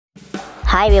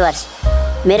Hi viewers,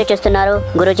 మీరు చూస్తున్నారు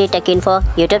Guruji tech info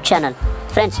YouTube channel.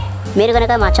 Friends, మీరు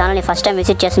కనుక మా ఛానల్ని ఫస్ట్ టైం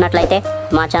విజిట్ చేస్తున్నట్లయితే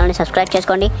మా ఛానల్ని సబ్స్క్రైబ్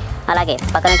చేసుకోండి. అలాగే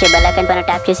పక్కన వచ్చే బెల్ ఐకాన్ పైన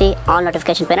ట్యాప్ చేసి ఆల్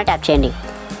నోటిఫికేషన్ పైన ట్యాప్ చేయండి.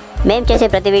 మేము చేసే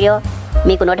ప్రతి వీడియో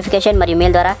మీకు నోటిఫికేషన్ మరియు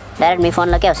మెయిల్ ద్వారా డైరెక్ట్ మీ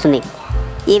ఫోన్లోకే వస్తుంది.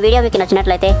 ఈ వీడియో మీకు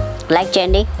నచ్చినట్లయితే లైక్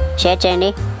చేయండి, షేర్ చేయండి.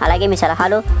 అలాగే మీ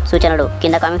సలహాలు సూచనలు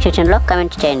కింద కామెంట్ సెక్షన్లో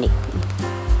కామెంట్ చేయండి.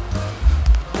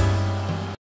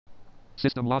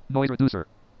 System lock noise reducer.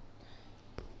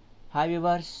 Hi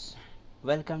viewers,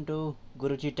 welcome to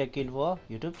Guruji tech info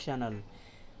YouTube channel.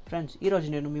 Friends, ఈరోజు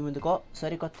నేను మీ ముందుకో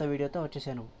సరికొత్త వీడియోతో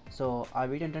వచ్చేసాను. సో ఆ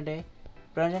వీడియో ఏంటంటే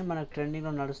ప్రజెంట్ మనకు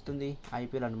ట్రెండింగ్లో నడుస్తుంది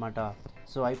ఐపీఎల్ అనమాట.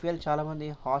 సో ఐపీఎల్ చాలామంది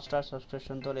హాట్స్టార్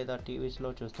సబ్స్క్రిప్షన్తో లేదా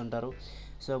టీవీస్లో చూస్తుంటారు.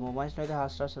 సో మొబైల్స్లో అయితే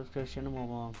హాట్స్టార్ సబ్స్క్రిప్షన్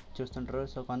చూస్తుంటారు.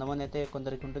 సో కొంతమంది అయితే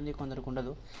కొందరికి ఉంటుంది, కొందరికి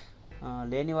ఉండదు.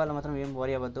 లేని వాళ్ళు మాత్రం ఏం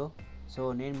వరీ అవ్వద్దు. సో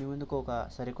నేను మీ ముందుకు ఒక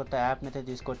సరికొత్త యాప్ని అయితే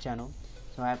తీసుకొచ్చాను.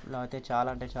 సో యాప్లో అయితే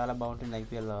చాలా బాగుంటుంది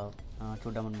ఐపీఎల్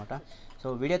చూడడం అనమాట. సో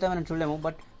వీడియో అయితే మనం చూడలేము,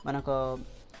 బట్ మనకు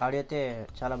ఆడియో అయితే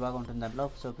చాలా బాగా ఉంటుంది దాంట్లో.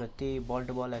 సో ప్రతి బాల్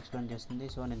టు బాల్ ఎక్స్ప్లెయిన్ చేస్తుంది.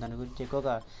 సో నేను దాని గురించి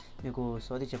ఎక్కువగా మీకు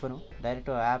సోది చెప్పను,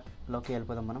 డైరెక్ట్ యాప్లోకి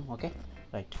వెళ్ళిపోదాం మనం. Okay,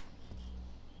 right.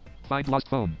 Find lost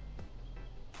phone.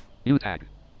 U tag.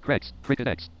 Crex. Cricket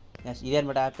X. Yes, ఇదే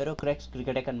అనమాట యాప్ పేరు. క్రెక్స్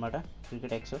క్రికెట్ ఎక్ అనమాట.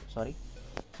 Cricket X, sorry.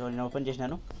 సో నేను ఓపెన్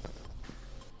చేసినాను.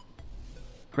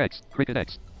 Crex. Cricket X.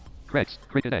 Crex.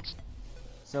 Cricket X.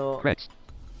 So Crex.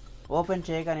 Open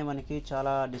చేయగానే మనకి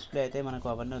చాలా డిస్ప్లే అయితే మనకు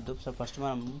అవన్నీ వద్దు. సో ఫస్ట్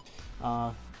మనం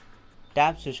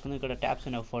ట్యాబ్స్ చూసుకుందాం. ఇక్కడ ట్యాబ్స్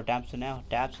ఉన్నాయి, 4 ట్యాబ్స్ ఉన్నాయి.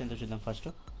 ట్యాబ్స్ ఎంతో చూద్దాం first.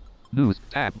 News.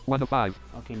 Tab. 1 of 5.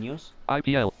 Okay, news.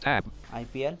 IPL. Tab.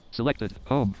 IPL Selected.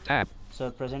 Home. Tab. So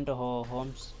present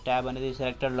homes tab అనేది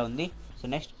సెలెక్టెడ్లో ఉంది. So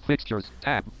next Fixtures.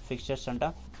 Tab. Fixtures అంట.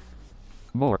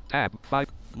 More. Tab.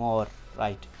 5. More,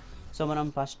 right. So మనం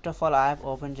first of all app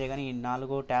open చేయగానే ఈ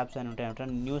 4 tabs అని ఉంటాయి అనమాట.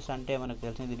 News అంటే మనకు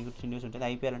తెలిసింది, దీని గురించి న్యూస్ ఉంటుంది.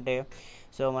 ఐపీఎల్ అంటే,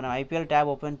 సో మనం ఐపీఎల్ ట్యాబ్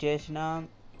ఓపెన్ చేసినా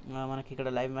మనకి ఇక్కడ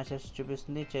లైవ్ మ్యాచెస్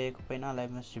చూపిస్తుంది, చేయకపోయినా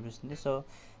లైవ్ మ్యాచ్ చూపిస్తుంది. సో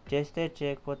చేస్తే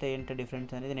చేయకపోతే ఏంటి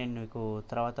డిఫరెన్స్ అనేది నేను మీకు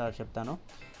తర్వాత చెప్తాను.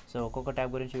 సో ఒక్కొక్క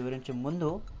ట్యాబ్ గురించి వివరించి ముందు,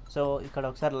 సో ఇక్కడ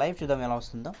ఒకసారి లైవ్ చూద్దాం ఎలా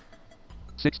వస్తుందో.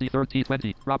 63rd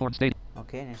T20. Rabourne Stadium.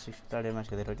 Okay, నేను 63rd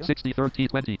మ్యాచ్ కదా ఈరోజు. 63rd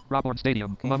T20. Rabourne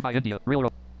Stadium. Okay. Mumbai, India. Real.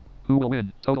 Who will win?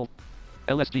 Total.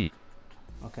 LSG.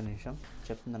 Okay, నిమిషం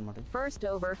చెప్తుంది అనమాట. First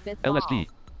over, fifth LSG. ball.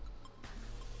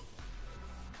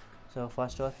 So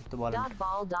first over 5th ball. Dot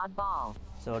ball, dot ball.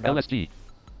 So LSG.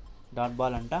 Dot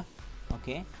ball అంట.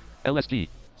 Okay, LSG.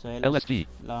 So LSG.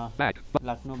 Back.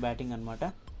 Lucknow batting అనమాట,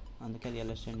 అందుకే అది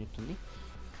LSG అని చెప్తుంది.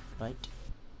 Right.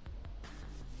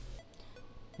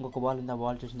 ఇంకొక బాల్ ఉంది. ఆ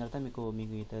బాల్ చూసిన తర్వాత మీకు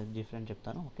ఇది డిఫరెంట్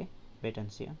చెప్తాను. Okay, wait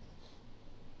and see.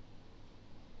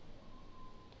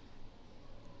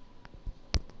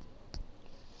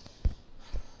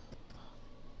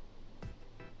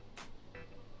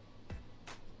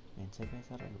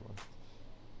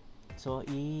 So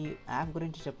ఈ యాప్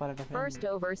గురించి చెప్పాలంటే First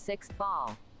over, sixth ball.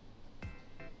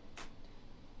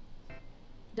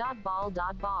 Dot ball,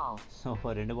 dot ball. So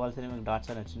 2 balls అనేవి మీకు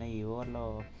డాట్స్ అని వచ్చినాయి. ఈ ఓవర్లో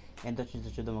ఎంత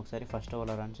వచ్చిందో చూద్దాం ఒకసారి. ఫస్ట్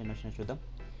ఓవర్లో రన్స్ ఎన్ని వచ్చినాయి చూద్దాం.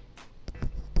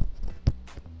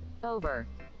 Over.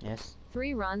 Yes,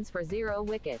 3 runs for 0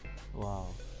 wicket.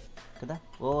 Wow కదా.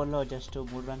 ఓవర్లో జస్ట్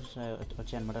 3 రన్స్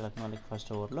వచ్చాయన్నమాట లక్నో వాళ్ళకి ఫస్ట్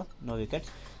ఓవర్లో, నో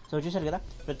వికెట్స్. సో చూసారు కదా,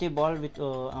 ప్రతి ball with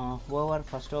over,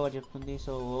 first over చెప్తుంది.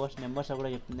 సో ఓవర్స్ నెంబర్స్ కూడా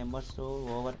చెప్తుంది, నెంబర్స్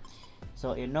ఓవర్. సో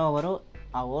ఎన్నో ఓవరు,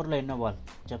 ఆ ఓవర్లో ఎన్నో బాల్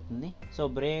చెప్తుంది. సో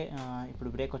ఇప్పుడు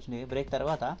బ్రేక్ వచ్చింది. బ్రేక్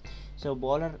తర్వాత సో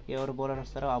ఎవరు బౌలర్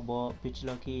వస్తారో ఆ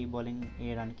పిచ్లోకి బౌలింగ్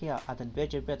వేయడానికి అతని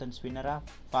పేరు చెప్పి అతను స్పిన్నరా,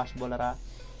 ఫాస్ట్ బౌలరా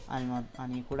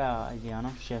అని కూడా ఇది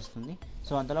అనౌన్స్ చేస్తుంది.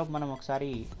 సో అంతలో మనం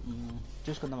ఒకసారి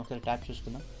చూసుకుందాం, ఒకసారి ట్యాప్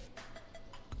చూసుకుందాం.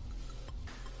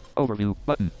 Overview.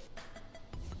 Button.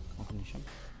 ఒక నిమిషం,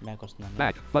 బ్యాక్ వస్తుందండి.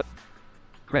 Back. Button.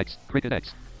 Crex. Cricket X.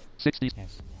 60.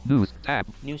 Yes, News. Tab.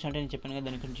 News అంటే నేను చెప్పాను కదా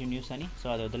దాని గురించి న్యూస్ అని. సో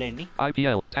అది వదిలేయండి.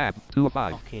 IPL. Tab. 2 of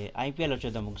 5. Okay, IPL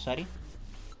వచ్చేద్దాం ఒకసారి.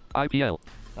 IPL.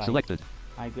 Selected.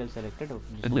 IPL selected.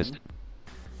 Enlist.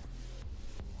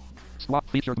 Squad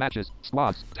featured matches.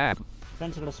 Squads. Tab.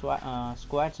 Friends, ఇక్కడ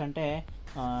స్క్వాడ్స్ అంటే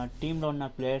టీంలో ఉన్న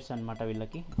ప్లేయర్స్ అనమాట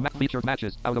వీళ్ళకి. Featured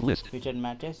matches. Out of list. Featured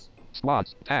matches. Squads.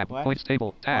 Tab. Squad. Points table.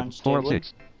 Tab. Points 4 of table. 6.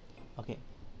 Okay,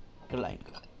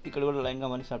 ఇక్కడ కూడా లైన్గా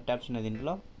మన సబ్ ట్యాబ్స్ ఉన్నాయి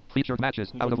దీంట్లో. Featured matches.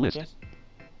 Out of list. Matches.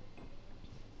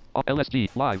 LSG.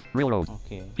 Live. Railroad.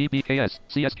 Okay, PPKS.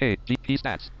 CSK. GT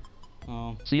stats.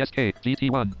 CSK.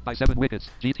 GT1 by 7 wickets.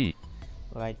 GT.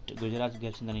 Right. Gujarat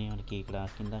గెలిచిందని మనకి ఇక్కడ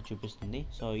కింద చూపిస్తుంది.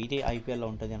 సో ఇది ఐపీఎల్లో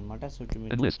ఉంటుంది అనమాట. సో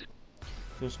మీరు Enlist.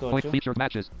 Point చూసుకోవచ్చు. featured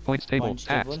matches. Points table. Points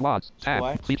Tab. table. Squads. Tab.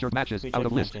 Squads. Featured matches. Out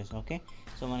of list. Okay,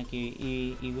 so మనకి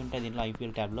ఇవి ఉంటాయి దీంట్లో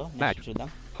ఐపీఎల్ ట్యాబ్లో. Back. నెక్స్ట్ చూద్దాం.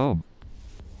 Home.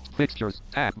 Fixtures.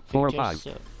 Tab. 4 of 5.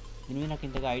 దీని మీద నాకు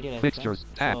ఇంతగా ఐడియా లేదు. Fixtures.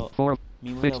 Tab. సో 4 of మీ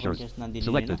ముందు ఓపెన్ fixtures. చేస్తున్నాను దీన్ని.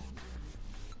 Selected.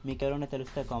 మీకు ఎవరైనా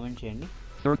తెలిస్తే కామెంట్ చేయండి.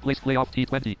 Third place playoff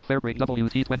T20, Fairbreak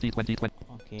WT20 2020.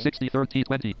 Okay 63rd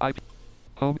T20, IP.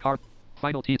 Home card.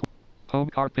 Final T. Home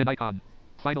card pin icon.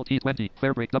 Final T20,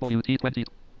 Fairbreak WT20.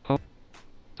 Home.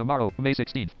 Tomorrow, May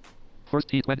 16th. First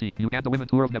T20, Uganda Women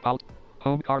Tour of Nepal.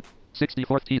 Home card.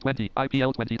 64th T20,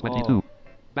 IPL 2022.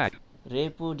 Back.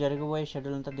 రేపు జరగబోయే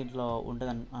schedule అంతా దీంట్లో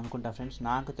ఉంటుంది అనుకుంటా friends,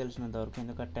 నాకు తెలిసినంత వరకు.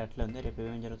 ఎందుకంటే అట్లా ఉంది, రేపు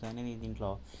ఏమేమి జరుగుతుంది అనేది దీంట్లో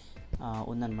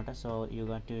ఉందన్నమాట. సో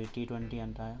యూగా T20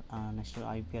 అంట, నెక్స్ట్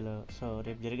IPL. సో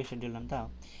రేపు జరిగే షెడ్యూల్ అంతా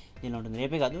దీనిలో ఉంటుంది.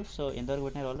 రేపే కాదు, సో ఎంతవరకు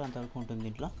పెట్టిన వాళ్ళు అంతవరకు ఉంటుంది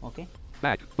దీంట్లో. Okay,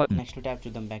 Back button. Next tab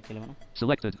చూద్దాం. బ్యాక్ వెళ్ళి మనం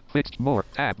Selected. Fixed. More.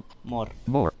 Tab.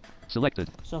 More. Selected.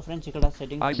 So friends ఇక్కడ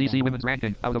settings, ICC Women's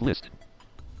Ranking. Out of list.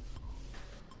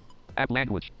 App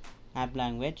language. App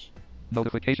language.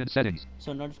 Notification settings. So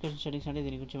notification settings అంటే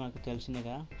దీని గురించి మనకు తెలిసిందే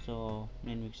కదా, సో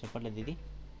నేను మీకు చెప్పట్లేదు. ఇది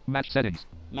Match settings.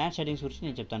 మ్యాచ్ సెట్టింగ్స్ గురించి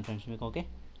నేను చెప్తాను ఫ్రెండ్స్ మీకు. Okay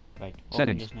right, open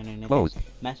Settings. చేసిన నేను Close.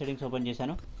 మ్యాచ్ సెట్టింగ్స్ ఓపెన్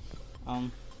చేశాను.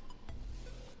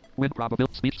 Win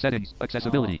probability. Speech settings.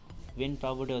 Accessibility. Win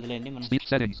probability వదిలేయండి, మనం Speech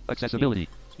settings. Accessibility.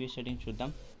 Speech settings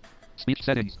చూద్దాం. Speech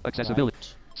settings.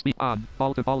 Accessibility. Speech on.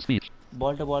 Ball to ball speech.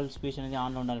 Ball to ball speech అనేది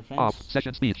ఆన్లో ఉండాలి Off. Friends.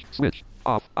 Session speech. Switch.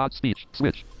 Off. Odd speech.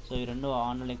 Switch. So ఈ రెండు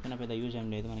ఆన్లో లేకపోయినా పెద్ద యూజ్ ఏం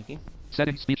లేదు మనకి.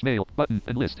 Settings. Speech mail. Button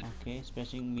and list. Okay,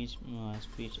 స్పెషింగ్ me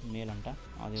speech mail అంట,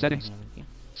 అది Settings. మనకి.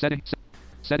 Settings.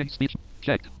 Settings. Speech.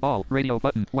 Checked. All. Radio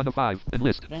button. 1 of 5. And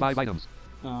list. Friends. 5 items.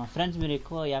 Friends మీరు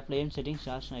ఎక్కువ యాప్లో ఏం సెట్టింగ్స్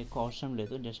చేయాల్సిన ఎక్కువ అవసరం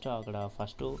లేదు. జస్ట్ అక్కడ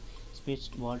first speech,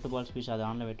 ball to ball speech అది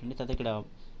ఆన్లో పెట్టండి. తర్వాత ఇక్కడ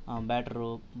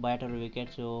బ్యాటర్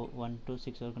వికెట్స్ 1 to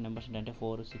 6 వరకు నెంబర్స్ అంటే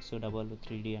 4 6 డబల్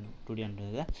 3D అని 2D అంటుంది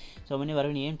కదా. సో అవన్నీ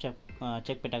వరకు ఏం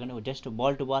చెక్ పెట్టకండి, జస్ట్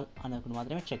బాల్ టు బాల్ అనుకుని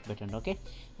మాత్రమే చెక్ పెట్టండి. ఓకే,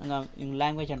 ఇంకా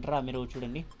లాంగ్వేజ్ అంటారా మీరు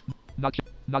చూడండి.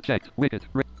 Not checked. Wicket.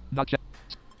 Not checked.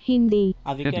 Hindi,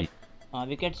 ఆ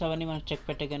వికెట్స్ అవన్నీ మనకు చెక్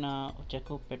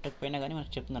పెట్టకపోయినా కానీ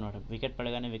మనకు చెప్తుంది అనమాట. వికెట్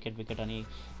పడగానే వికెట్ అని,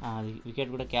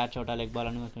 వికెట్ కూడా క్యాచ్ అవుట్ లెగ్ బాల్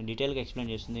అని మనకు డీటెయిల్గా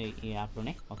ఎక్స్ప్లెయిన్ చేస్తుంది ఈ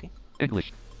యాప్లోనే. Okay, English.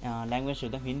 లాంగ్వేజ్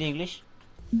చూద్దాం. హిందీ, ఇంగ్లీష్,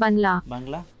 బంగ్లా,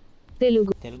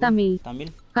 Telugu, Telugu,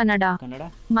 Tamil, Kannada, Kannada,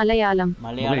 Malayalam.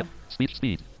 Malayalam.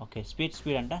 Speed. Okay,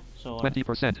 speed అంట. సో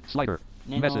 20%. Slider.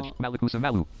 నేను Message. Maluku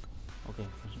Samalu. Okay,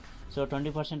 so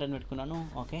 20% అని పెట్టుకున్నాను.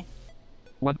 Okay,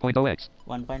 1.0x.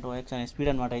 1.0x అనే స్పీడ్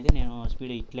అనమాట. అయితే నేను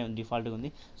స్పీడ్ ఇట్లే డిఫాల్ట్గా ఉంది.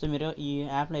 సో మీరు ఈ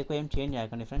యాప్లో ఎక్కువ ఏం చేంజ్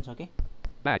చేయకండి friends. Okay,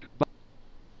 Back.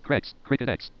 Crex. Cricket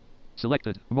X.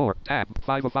 Selected. More. Tab.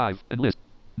 5 of 5. And list.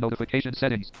 Notification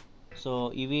settings. So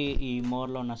ఇవి ఈ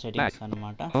మోర్లో ఉన్న సెట్టింగ్స్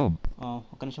అనమాట. Home.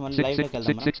 ఒక నిమిషం మళ్ళీ లైవ్లోకి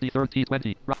వెళ్దాం మనం. 63rd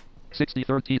T20.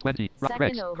 63rd T20. Crex.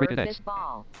 Second over, Cricket X. fifth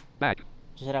ball. Back.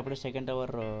 చూసారా అప్పుడే సెకండ్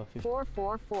ఓవర్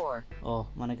 4-4-4.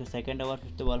 మనకి సెకండ్ ఓవర్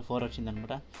 5th బాల్ 4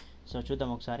 వచ్చిందనమాట. సో చూద్దాం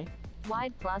ఒకసారి.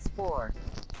 Wide +4.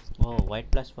 White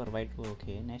 +4 white.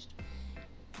 Okay, next.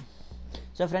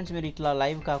 So friends మీరు ఇట్లా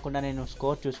లైవ్ కాకుండా నేను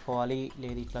స్కోర్ చూసుకోవాలి,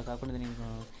 లేదు ఇట్లా కాకుండా నేను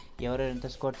ఎవరెవరు ఎంత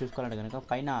స్కోర్ చూసుకోవాలంటే కనుక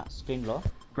పైన స్క్రీన్లో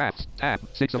Graphs. Tab.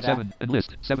 6 of 7. And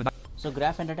list. 7. So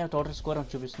graph ఏంటంటే టోటల్ స్కోర్ అని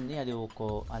చూపిస్తుంది. అది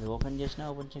ఓపెన్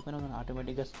చేయకపోయినా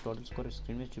ఆటోమేటిక్గా టోటల్ స్కోర్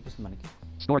స్క్రీన్ మీద చూపిస్తుంది మనకి.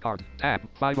 Scorecard. Tab.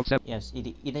 5 of 7. ఎస్,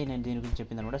 ఇదే నేను దీని గురించి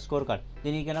చెప్పింది అనమాట, స్కోర్ కార్డ్.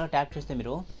 దీనికి కనుక ట్యాప్ చేస్తే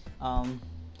మీరు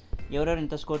ఎవరెవరు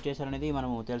ఎంత స్కోర్ చేశారనేది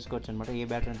మనము తెలుసుకోవచ్చు అనమాట. ఏ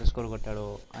బ్యాటర్ ఎంత స్కోర్ కొట్టాడో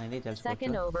అనేది Second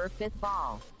తెలుసుకోవచ్చు. over, fifth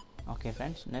ball. Okay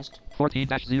friends, next.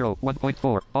 14-0.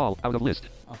 1.4. All. Out of list.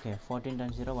 Okay,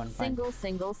 14-0 1.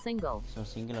 Single. So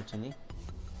single వచ్చింది.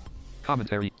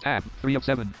 Commentary. Tab. 3 of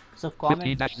 7. So comment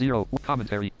 15-0.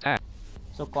 Commentary. Tab.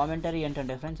 So commentary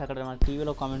ఏంటంటే ఫ్రెండ్స్ అక్కడ మన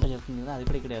టీవీలో కామెంటరీ చెప్తుంది కదా, అది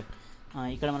కూడా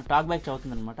ఇక్కడ మన టాక్ బ్యాక్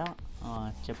చదువుతుంది అనమాట.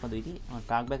 చెప్పదు, ఇది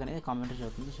టాక్ బ్యాక్ అనేది కామెంటరీ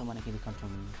చదువుతుంది. సో మనకి ఇది కొంచెం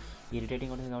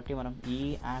ఇరిటేటింగ్ ఉంటుంది కాబట్టి మనం ఈ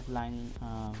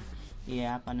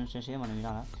యాప్ అనౌన్స్ చేసేది మనం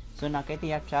వినాలా. సో నాకైతే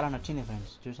ఈ యాప్ చాలా నచ్చింది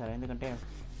ఫ్రెండ్స్, చూసారా? ఎందుకంటే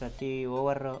ప్రతి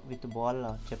ఓవర్ విత్ బాల్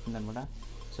చెప్తుంది అనమాట.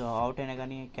 సో అవుట్ అయినా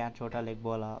కానీ క్యాచ్ అవుటా లెగ్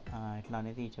బాలా ఇట్లా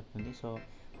అనేది చెప్తుంది. సో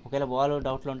ఒకవేళ బాల్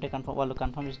డౌట్లో ఉంటే వాళ్ళు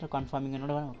కన్ఫర్మ్ చేసిన కన్ఫర్మింగ్ అని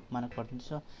కూడా మనకు పడుతుంది.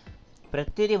 సో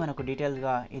ప్రతిదీ మనకు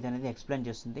డీటెయిల్గా ఇది అనేది ఎక్స్ప్లెయిన్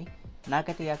చేస్తుంది.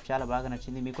 నాకైతే ఈ యాప్ చాలా బాగా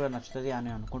నచ్చింది, మీకు కూడా నచ్చుతుంది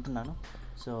అని అనుకుంటున్నాను.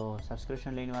 సో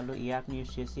సబ్స్క్రిప్షన్ లేని వాళ్ళు ఈ యాప్ని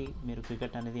యూస్ చేసి మీరు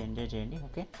క్రికెట్ అనేది ఎంజాయ్ చేయండి.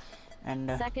 Okay,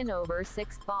 and Second over,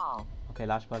 sixth ball. Okay,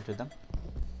 last ball చూద్దాం.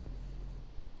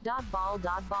 Dot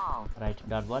ball. Right,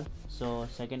 dot ball. So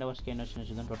second ఓవర్స్కి ఎన్ని వచ్చినా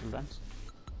చూద్దాం. టోటల్ రన్స్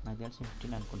నాకు తెలిసి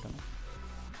 15 అనుకుంటాను.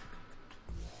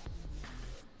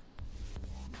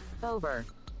 Over.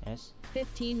 Yes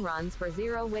 15 runs for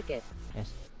 0 wicket.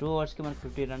 Yes 2 ఓవర్స్కి మనకు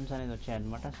 50 రన్స్ అనేది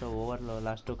వచ్చాయన్నమాట. సో ఓవర్లో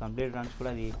లాస్ట్ కంప్లీట్ రన్స్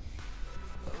కూడా అది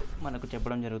మనకు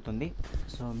చెప్పడం జరుగుతుంది.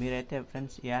 సో మీరైతే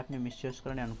ఫ్రెండ్స్ ఈ యాప్ని మిస్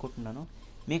చేసుకోవాలని అనుకుంటున్నాను.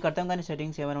 మీకు అర్థం కాని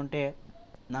సెట్టింగ్స్ ఏమైనా ఉంటే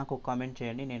నాకు కామెంట్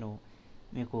చేయండి, నేను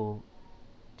మీకు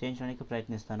చేయించడానికి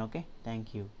ప్రయత్నిస్తాను. Okay,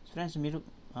 thank you friends. మీరు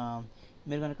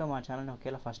మీరు కనుక మా ఛానల్ని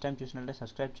ఒకవేళ ఫస్ట్ టైం చూసినట్లయితే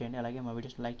సబ్స్క్రైబ్ చేయండి, అలాగే మా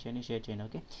వీడియోస్ లైక్ చేయండి, షేర్ చేయండి.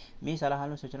 ఓకే, మీ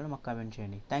సలహాలు సూచనలు మాకు కామెంట్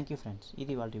చేయండి. థ్యాంక్ యూ ఫ్రెండ్స్,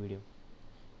 ఇది వాళ్ళ video.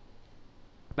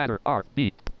 Batter R B.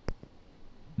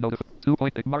 Notif 2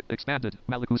 point mark expanded.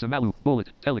 Malakusa Malu bullet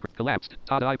telegram collapsed.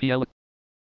 Tada IPL